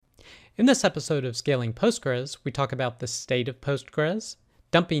In this episode of Scaling Postgres, we talk about the state of Postgres,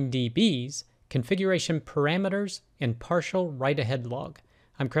 dumping DBs, configuration parameters, and partial write-ahead log.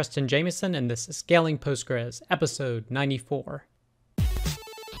 I'm Preston Jamieson, and this is Scaling Postgres, episode 94.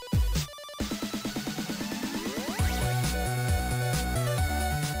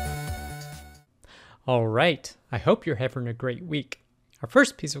 All right, I hope you're having a great week. Our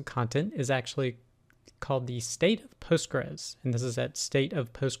first piece of content is actually called the State of Postgres, and this is at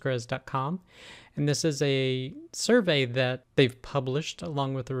stateofpostgres.com. And this is a survey that they've published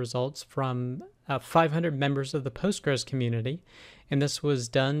along with the results from 500 members of the Postgres community. And this was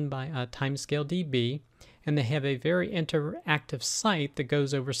done by TimescaleDB. And they have a very interactive site that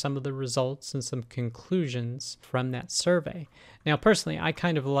goes over some of the results and some conclusions from that survey. Now, personally, I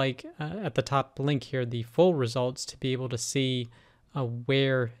kind of like, at the top link here, the full results to be able to see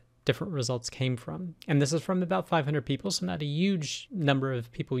where different results came from. And this is from about 500 people, so not a huge number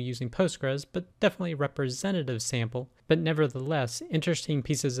of people using Postgres, but definitely a representative sample. But nevertheless, interesting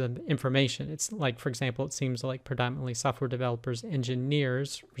pieces of information. It's like, for example, it seems like predominantly software developers,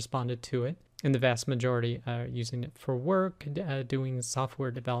 engineers responded to it, and the vast majority are using it for work, doing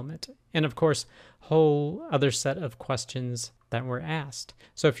software development. And of course, whole other set of questions that were asked.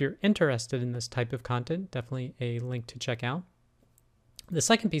 So if you're interested in this type of content, definitely a link to check out. The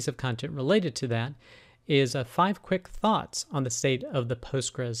second piece of content related to that is 5 quick thoughts on the state of the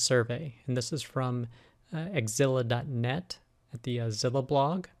Postgres survey. And this is from exilla.net at the Zilla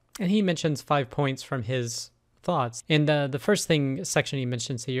blog. And he mentions 5 points from his thoughts. And the first section he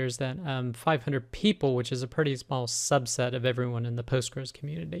mentions here is that 500 people, which is a pretty small subset of everyone in the Postgres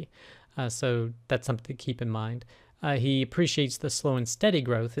community. So that's something to keep in mind. He appreciates the slow and steady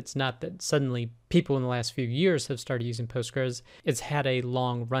growth. It's not that suddenly people in the last few years have started using Postgres. It's had a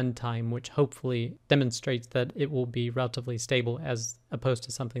long runtime, which hopefully demonstrates that it will be relatively stable as opposed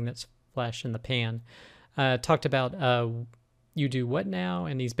to something that's flash in the pan. Talked about you do what now?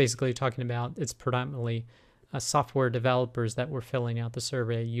 And he's basically talking about it's predominantly software developers that were filling out the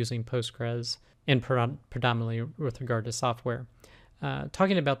survey using Postgres, and predominantly with regard to software.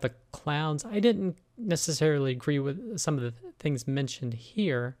 Talking about the clouds, I didn't necessarily agree with some of the things mentioned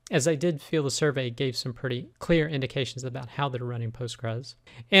here, as I did feel the survey gave some pretty clear indications about how they're running Postgres.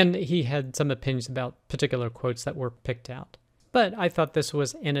 And he had some opinions about particular quotes that were picked out. But I thought this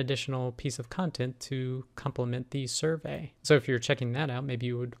was an additional piece of content to complement the survey. So if you're checking that out, maybe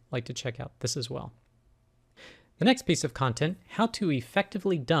you would like to check out this as well. The next piece of content, how to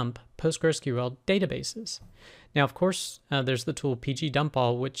effectively dump PostgreSQL databases. Now, of course, there's the tool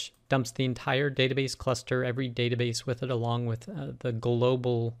pgdumpall, which dumps the entire database cluster, every database with it, along with the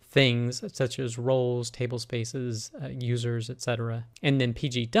global things such as roles, table spaces, users, etc. And then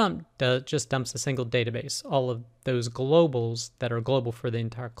pgdump just dumps a single database. All of those globals that are global for the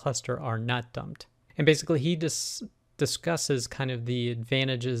entire cluster are not dumped. And basically, he discusses kind of the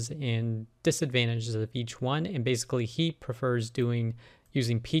advantages and disadvantages of each one, and basically he prefers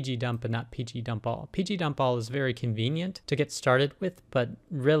using pgdump but not pgdumpall. Pgdumpall is very convenient to get started with, but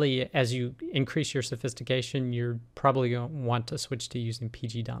really as you increase your sophistication, you're probably going to want to switch to using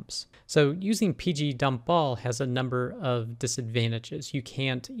pgdumps. So using pgdumpall has a number of disadvantages. You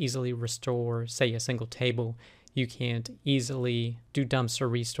can't easily restore, say, a single table. You can't easily do dumps or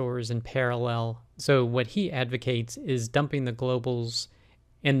restores in parallel. So what he advocates is dumping the globals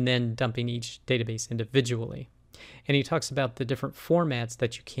and then dumping each database individually. And he talks about the different formats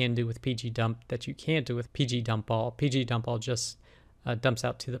that you can do with pgdump that you can't do with pgdumpall. Pgdumpall just dumps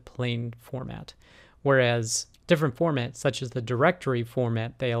out to the plain format. Whereas different formats, such as the directory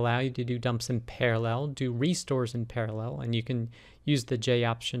format, they allow you to do dumps in parallel, do restores in parallel, and you can use the J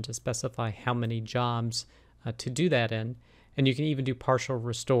option to specify how many jobs to do that in. And you can even do partial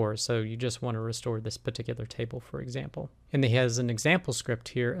restores, so you just want to restore this particular table, for example. And he has an example script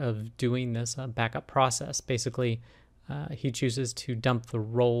here of doing this backup process. Basically, he chooses to dump the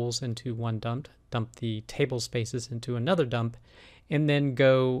roles into one dump the table spaces into another dump, and then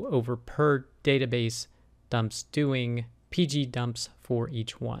go over per database dumps doing pgdumps for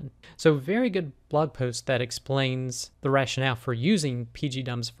each one. So very good blog post that explains the rationale for using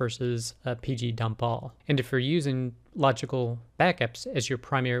pgdumps versus pgdumpall. And if you're using logical backups as your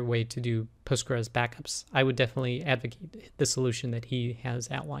primary way to do Postgres backups, I would definitely advocate the solution that he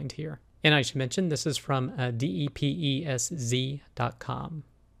has outlined here. And I should mention this is from depesz.com.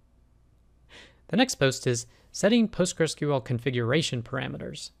 The next post is setting PostgreSQL configuration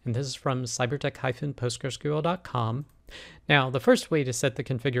parameters, and this is from cybertech-postgresql.com. Now, the first way to set the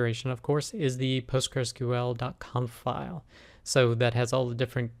configuration, of course, is the postgresql.conf file. So that has all the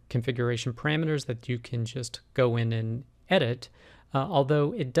different configuration parameters that you can just go in and edit.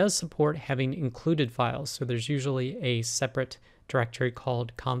 although it does support having included files. So there's usually a separate directory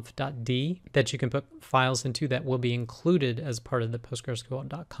called conf.d that you can put files into that will be included as part of the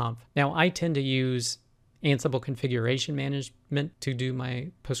postgresql.conf. Now, I tend to use Ansible configuration management to do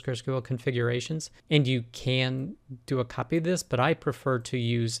my PostgreSQL configurations, and you can do a copy of this, but I prefer to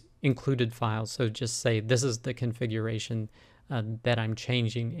use included files. So just say this is the configuration that I'm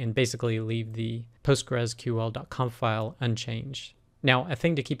changing, and basically leave the postgresql.conf file unchanged. Now, a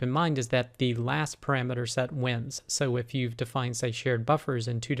thing to keep in mind is that the last parameter set wins. So if you've defined, say, shared buffers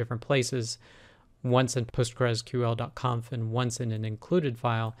in two different places, once in postgresql.conf and once in an included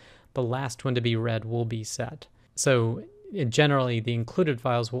file, the last one to be read will be set. So generally, the included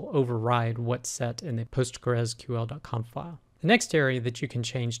files will override what's set in the postgresql.conf file. The next area that you can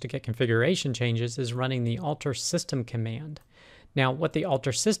change to get configuration changes is running the alter system command. Now, what the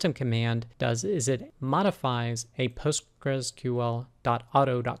alter system command does is it modifies a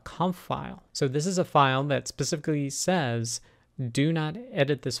postgresql.auto.conf file. So this is a file that specifically says, do not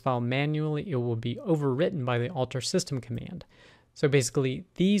edit this file manually. It will be overwritten by the alter system command. So basically,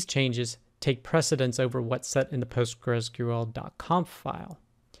 these changes take precedence over what's set in the postgresql.conf file.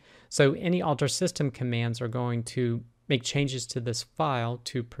 So any alter system commands are going to make changes to this file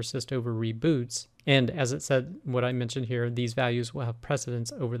to persist over reboots. And as it said, what I mentioned here, these values will have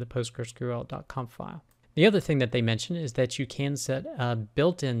precedence over the postgresql.conf file. The other thing that they mention is that you can set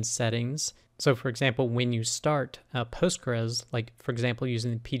built-in settings. So for example, when you start Postgres, like for example,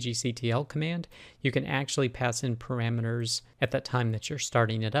 using the pgctl command, you can actually pass in parameters at that time that you're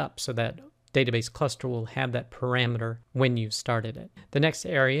starting it up, so that database cluster will have that parameter when you started it. The next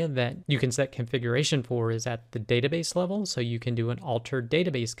area that you can set configuration for is at the database level. So you can do an alter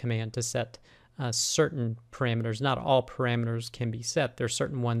database command to set certain parameters. Not all parameters can be set. There are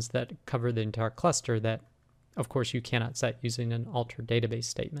certain ones that cover the entire cluster that, of course, you cannot set using an alter database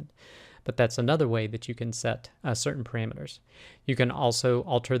statement. But that's another way that you can set certain parameters. You can also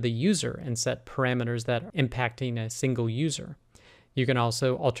alter the user and set parameters that are impacting a single user. You can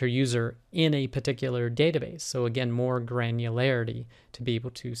also alter user in a particular database. So again, more granularity to be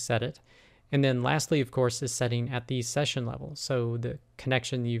able to set it. And then lastly, of course, is setting at the session level. So the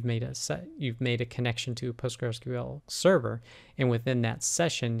connection you've made a connection to a PostgreSQL server, and within that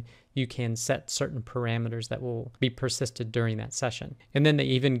session, you can set certain parameters that will be persisted during that session. And then they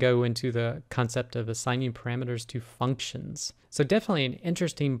even go into the concept of assigning parameters to functions. So definitely an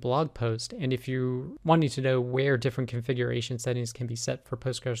interesting blog post. And if you're wanting to know where different configuration settings can be set for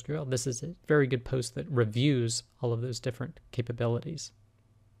PostgreSQL, this is a very good post that reviews all of those different capabilities.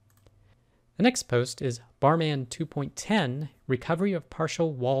 The next post is Barman 2.10, Recovery of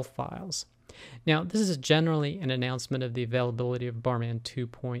Partial WAL Files. Now, this is generally an announcement of the availability of Barman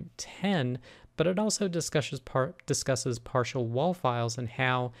 2.10, but it also discusses partial WAL files and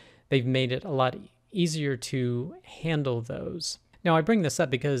how they've made it a lot easier to handle those. Now, I bring this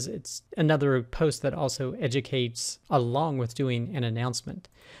up because it's another post that also educates along with doing an announcement.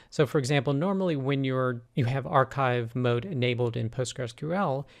 So, for example, normally when you have archive mode enabled in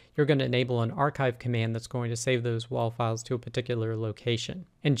PostgreSQL, you're going to enable an archive command that's going to save those WAL files to a particular location.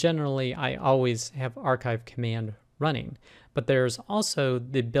 And generally, I always have archive command running. But there's also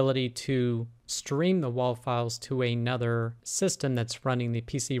the ability to stream the WAL files to another system that's running the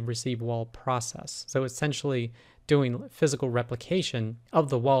PC receive WAL process. So essentially doing physical replication of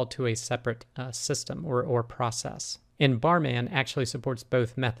the WAL to a separate system or process. And Barman actually supports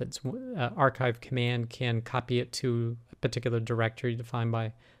both methods. Archive command can copy it to a particular directory defined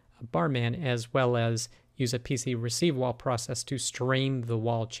by Barman, as well as use a PC receive WAL process to stream the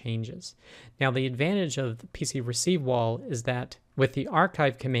WAL changes. Now, the advantage of the PC receive WAL is that with the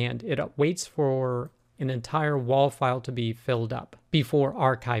archive command, it waits for an entire WAL file to be filled up before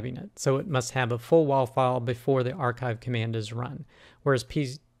archiving it. So it must have a full WAL file before the archive command is run. Whereas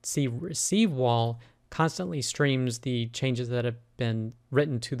PC receive WAL constantly streams the changes that have been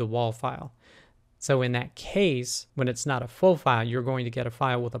written to the WAL file. So in that case, when it's not a full file, you're going to get a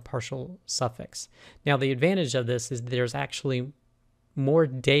file with a partial suffix. Now, the advantage of this is there's actually more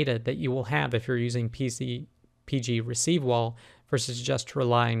data that you will have if you're using PG receive WAL versus just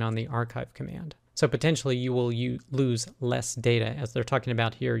relying on the archive command. So potentially you will lose less data. As they're talking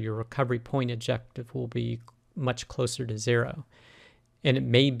about here, your recovery point objective will be much closer to 0. And it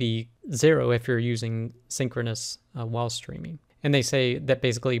may be 0 if you're using synchronous WAL streaming. And they say that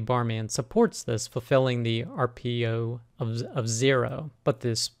basically Barman supports this, fulfilling the RPO of 0. But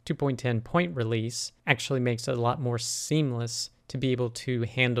this 2.10 point release actually makes it a lot more seamless to be able to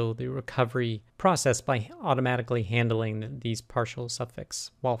handle the recovery process by automatically handling these partial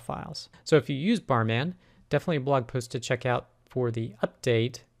suffix WAL files. So if you use Barman, definitely a blog post to check out for the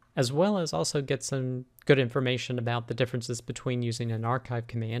update, as well as also get some good information about the differences between using an archive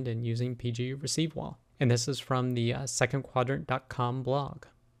command and using PG receive WAL. And this is from the secondquadrant.com blog.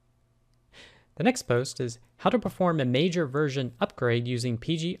 The next post is how to perform a major version upgrade using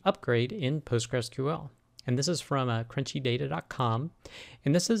PG upgrade in PostgreSQL. And this is from crunchydata.com.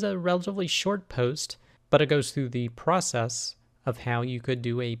 And this is a relatively short post, but it goes through the process of how you could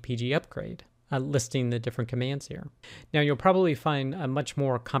do a PG upgrade, listing the different commands here. Now, you'll probably find a much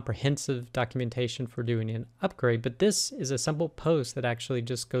more comprehensive documentation for doing an upgrade, but this is a simple post that actually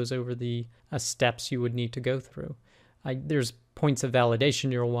just goes over the steps you would need to go through. There's points of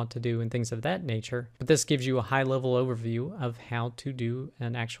validation you'll want to do and things of that nature, but this gives you a high-level overview of how to do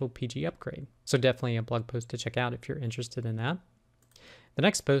an actual PG upgrade. So definitely a blog post to check out if you're interested in that. The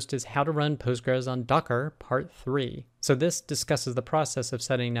next post is how to run Postgres on Docker, part 3. So this discusses the process of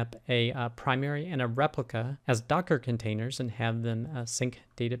setting up a primary and a replica as Docker containers and have them sync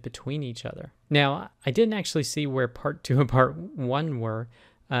data between each other. Now, I didn't actually see where part 2 and part 1 were.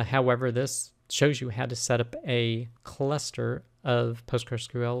 However, this shows you how to set up a cluster of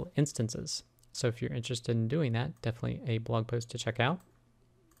PostgreSQL instances. So if you're interested in doing that, definitely a blog post to check out.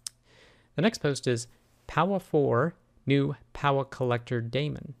 The next post is Power 4 New Power Collector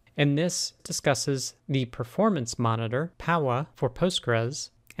daemon. And this discusses the performance monitor, Power, for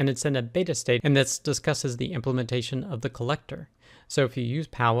Postgres, and it's in a beta state, and this discusses the implementation of the collector. So if you use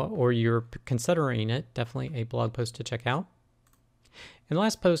Power or you're considering it, definitely a blog post to check out. And the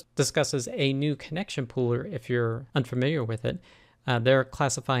last post discusses a new connection pooler if you're unfamiliar with it. They're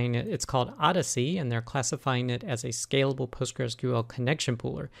classifying it, it's called Odyssey, and they're classifying it as a scalable PostgreSQL connection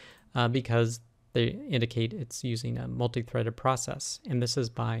pooler because they indicate it's using a multi-threaded process. And this is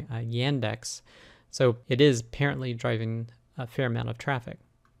by Yandex. So it is apparently driving a fair amount of traffic.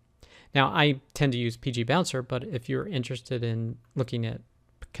 Now, I tend to use PG Bouncer, but if you're interested in looking at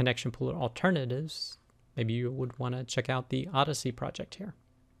connection pooler alternatives, maybe you would want to check out the Odyssey project here.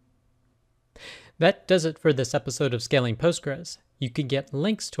 That does it for this episode of Scaling Postgres. You can get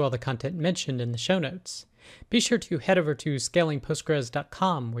links to all the content mentioned in the show notes. Be sure to head over to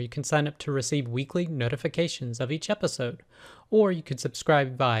scalingpostgres.com where you can sign up to receive weekly notifications of each episode, or you can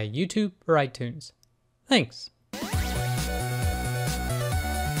subscribe via YouTube or iTunes. Thanks.